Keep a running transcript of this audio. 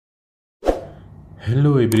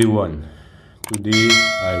Hello everyone. Today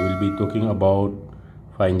I will be talking about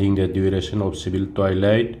finding the duration of civil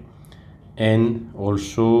twilight and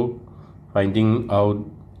also finding out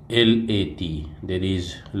LAT, that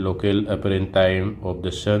is local apparent time of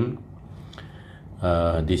the sun.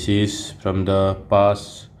 This is from the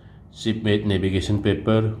past shipmate navigation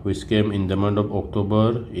paper which came in the month of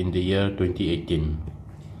October in the year 2018.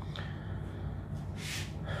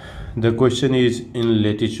 The question is, in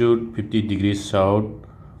latitude 50 degrees south,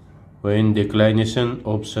 when declination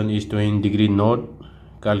of sun is 20 degree north,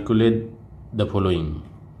 calculate the following.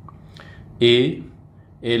 A.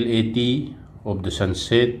 LAT of the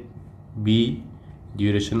sunset. B.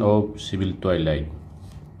 Duration of civil twilight.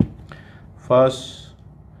 First,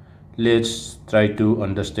 let's try to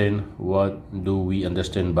understand what do we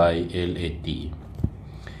understand by LAT.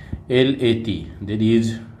 LAT, that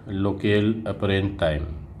is local apparent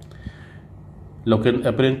time. Local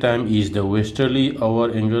apparent time is the westerly hour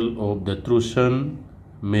angle of the true sun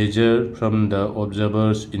measured from the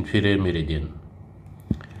observer's inferior meridian.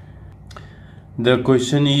 The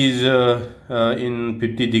question is in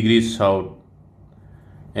 50 degrees south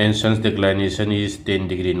and sun's declination is 10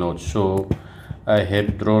 degree north. So I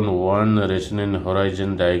have drawn one resonant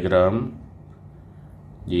horizon diagram,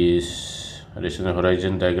 this resonant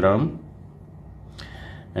horizon diagram,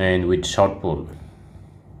 and with south pole.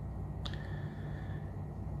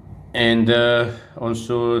 And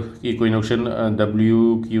also equinoxial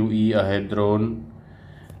WQE I have drawn,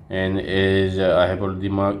 and as I have already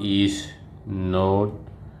marked is north,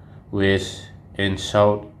 west and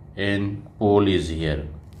south, and pole is here.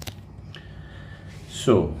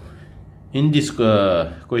 So in this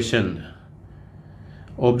question,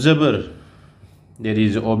 observer, there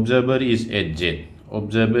is observer is at Z,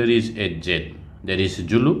 observer is at Z, that is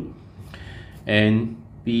Zulu, and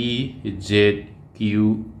PZQN.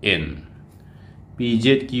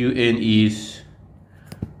 PZQN is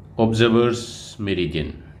observer's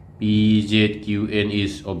meridian. PZQN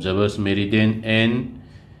is observer's meridian, and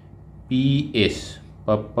PS,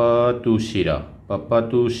 Papa to Shira, Papa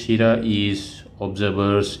to Shira is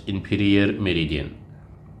observer's inferior meridian.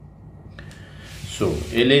 So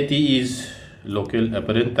LAT is local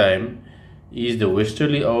apparent time, is the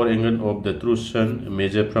westerly hour angle of the true sun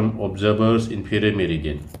measured from observer's inferior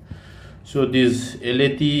meridian. So this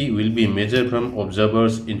LAT will be measured from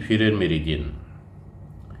observer's inferior meridian.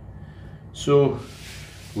 So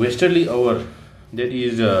westerly hour, that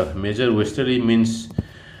is measure westerly, means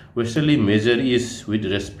westerly measure is with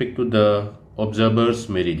respect to the observer's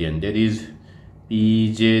meridian, that is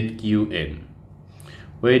PZQN.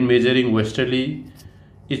 When measuring westerly,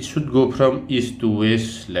 it should go from east to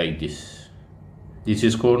west like this. This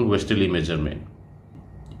is called westerly measurement.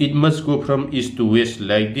 It must go from east to west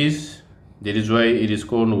like this. That is why it is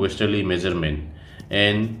called westerly measurement.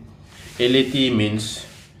 And LAT means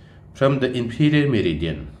from the inferior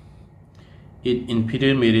meridian. In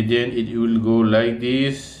inferior meridian, it will go like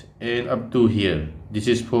this and up to here. This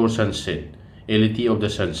is for sunset, LAT of the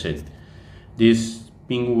sunset. This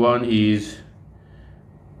pink one is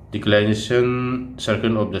declination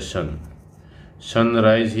circle of the sun.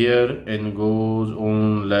 Sunrise here and goes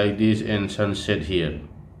on like this, and sunset here.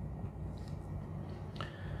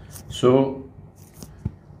 So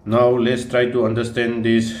now let's try to understand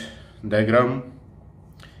this diagram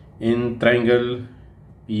in triangle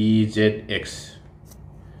PZX.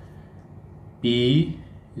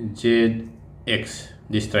 PZX,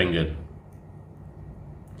 this triangle,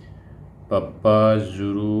 Papa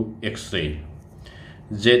Zulu X-ray.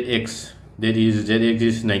 ZX, that is ZX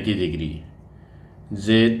is 90 degree.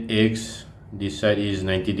 ZX, this side is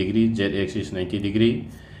 90 degree, ZX is 90 degree,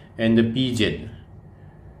 and the PZ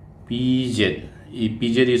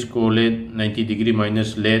is called 90 degree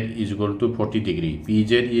minus lat is equal to 40 degree.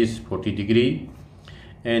 PZ is 40 degree,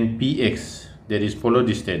 and PX, that is polar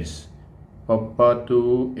distance, Papa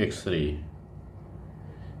to X-ray.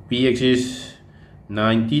 PX is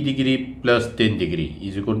 90 degree plus 10 degree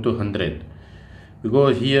is equal to 100,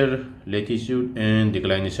 because here latitude and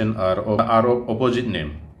declination are of opposite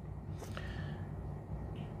name.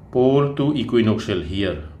 Pole to equinoxial,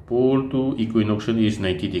 here pole to equinoxial is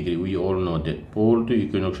 90 degree, we all know that pole to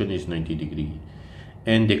equinoxial is 90 degree,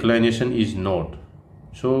 and declination is north.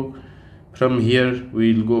 So from here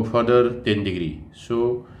we will go further 10 degree.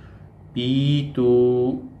 So P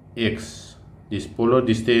to X, this polar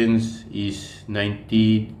distance is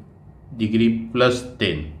 90 degree plus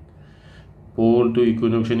 10. Pole to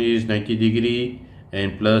equinoxial is 90 degree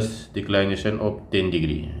and plus declination of 10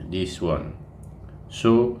 degree, this one.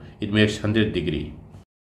 So it makes 100 degree.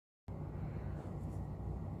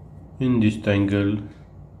 In this triangle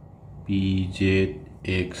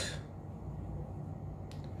PZX,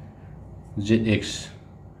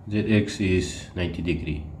 ZX is 90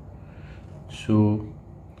 degree. So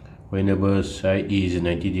whenever side is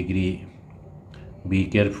 90 degree, be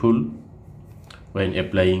careful when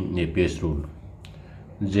applying Napier's rule.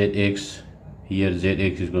 ZX, here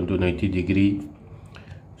ZX is going to 90 degree,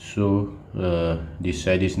 so this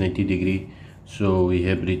side is 90 degree, so we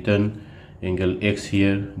have written angle X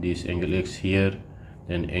here, this angle X here,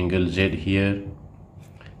 then angle Z here,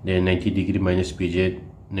 then 90 degree minus PZ,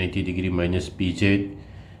 90 degree minus PZ.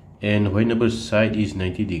 And whenever side is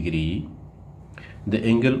 90 degree, the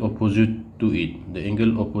angle opposite to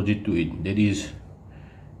it, that is,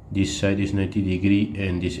 this side is 90 degree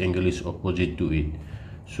and this angle is opposite to it.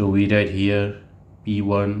 So we write here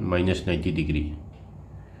P1 minus 90 degree,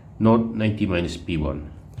 not 90 minus P1.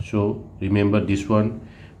 So remember this one,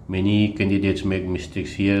 many candidates make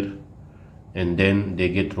mistakes here and then they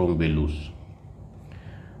get wrong values.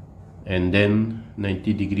 And then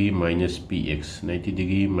 90 degree minus PX, 90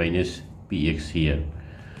 degree minus PX here.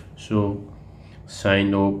 So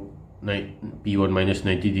sine of P1 minus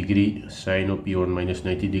 90 degree, sine of P1 minus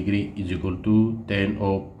 90 degree is equal to tan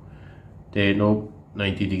of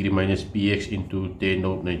 90 degree minus PX into tan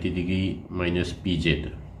of 90 degree minus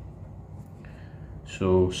PZ.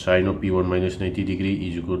 So sine of P1 minus 90 degree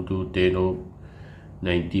is equal to tan of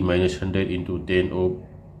 90 minus 100 into tan of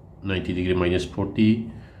 90 degree minus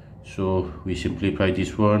 40. So we simplify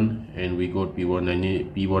this one and we got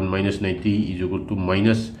P1 minus 90 is equal to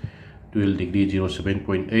minus 12 degree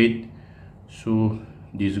 07.8. So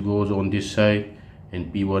this goes on this side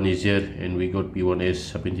and P1 is here and we got P1 as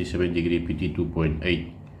 77 degree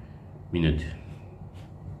 52.8 minute.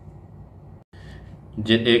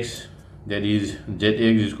 ZX, that is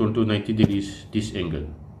ZX is equal to 90 degrees, this angle.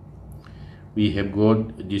 We have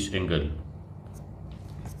got this angle.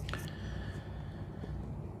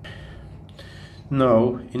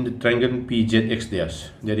 Now in the triangle PZX dash,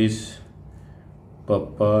 that is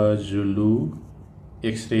Papa Zulu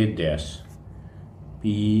X-ray dash,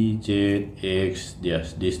 PZX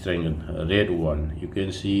dash, this triangle, red one, you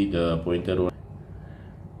can see the pointer one,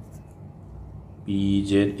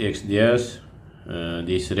 PZX dash,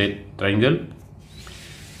 this red triangle.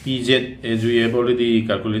 PZ, as we have already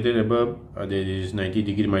calculated above, that is 90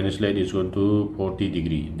 degree minus light is equal to 40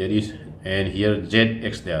 degree, that is, and here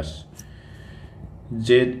ZX dash,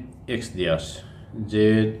 ZX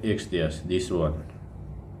dash, this one,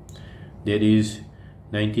 that is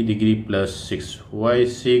 90 degree plus 6. Why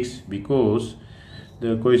 6? Because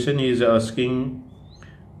the question is asking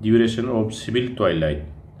duration of civil twilight.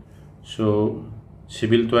 So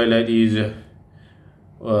civil twilight is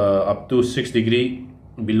up to 6 degree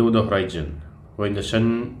below the horizon. When the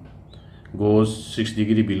sun goes 6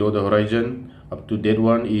 degree below the horizon, up to that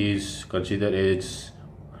one is considered as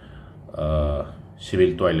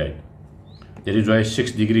civil twilight. That is why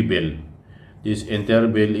 6 degree bell. This entire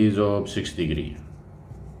bell is of 6 degree.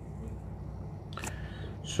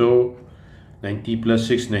 So 90 plus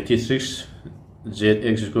 6, 96. ZX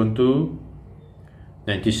is equal to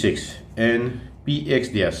 96, and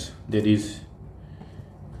PX dash, that is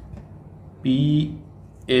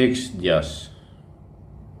PX dash,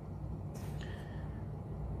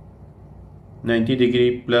 90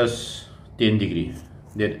 degree plus 10 degree,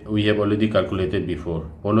 that we have already calculated before.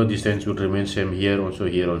 Polar distance would remain same here also,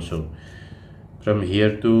 here also. From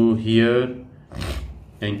here to here,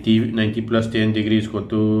 90 plus 10 degrees is equal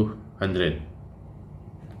to 100.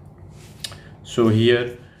 So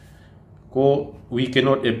here we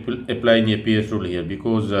cannot apply Napier's rule here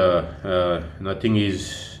because nothing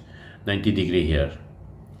is 90 degree here.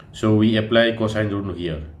 So we apply cosine rule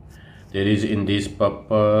here. There is in this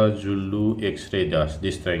Papa Zulu X-ray dash,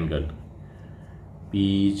 this triangle,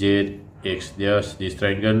 PZX dash, this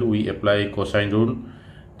triangle, we apply cosine rule.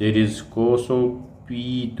 There is cos of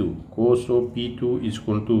P2. Cos of P2 is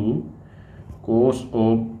equal to cos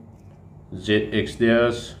of ZX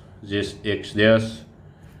dash, ZX dash,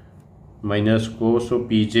 minus cos of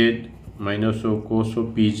PZ, minus of cos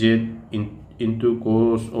of PZ into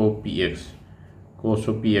cos of PX. Cos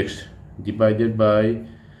of PX divided by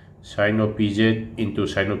sine of PZ into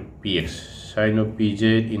sine of PX. Sine of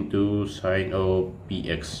PZ into sine of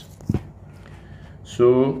PX.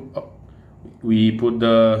 So we put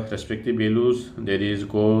the respective values. That is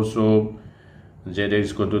cos of ZX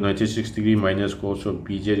is equal to 96 degree minus cos of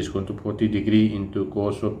PZ is equal to 40 degree into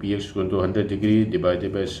cos of PX is equal to 100 degree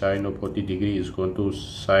divided by sine of 40 degree is equal to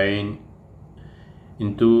sine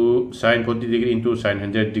into sine 40 degree into sine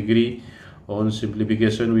 100 degree. On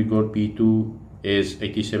simplification, we got P2 as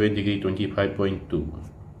 87 degree 25.2.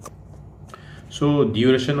 So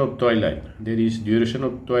duration of twilight, there is duration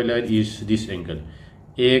of twilight is this angle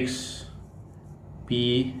x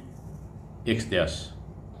p x dash.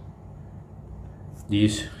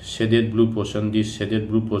 This shaded blue portion, this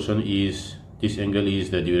angle is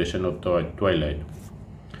the duration of twilight.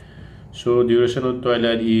 So duration of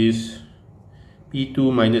twilight is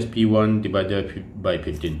p2 minus p1 divided by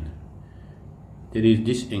 15. There is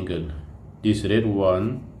this angle, this red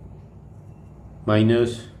one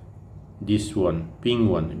minus this one, pink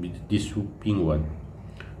one.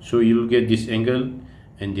 So you will get this angle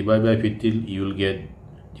and divide by 15, you will get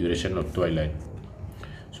duration of twilight.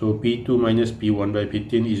 So P2 minus P1 by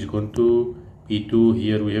 15 is equal to P2,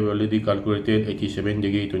 here we have already calculated 87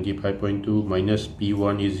 degree 25.2, minus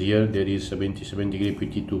P1 is here, there is 77 degree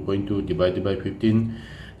 52.2 divided by 15.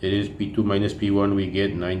 There is P2 minus P1, we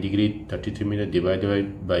get 9 degree 33 minutes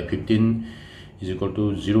divided by 15 is equal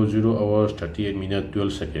to 00 hours 38 minutes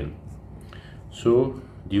 12 seconds. So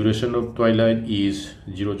duration of twilight is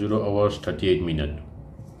 00 hours 38 minutes.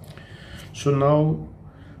 So now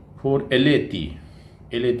for LAT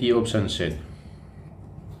of sunset.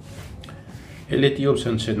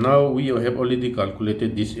 Now we have already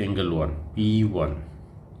calculated this angle one, P1.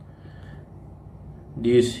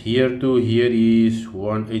 This here to here is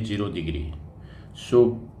 180 degree.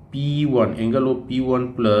 So P1, angle of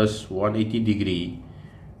P1 plus 180 degree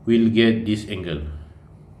will get this angle.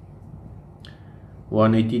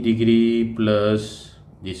 180 degree plus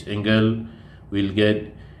this angle will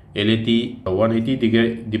get LAT. 180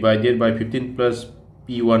 degree divided by 15 plus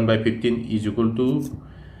P1 by 15 is equal to,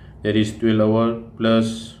 there is 12 hour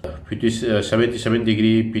plus 77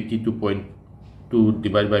 degree 52.2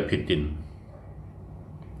 divided by 15.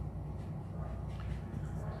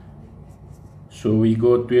 So we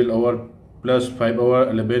got 12 hour plus 5 hour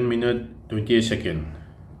 11 minute 28 second.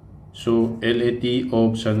 So LAT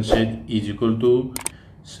of sunset is equal to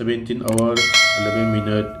 17 hour 11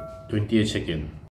 minute 28 second.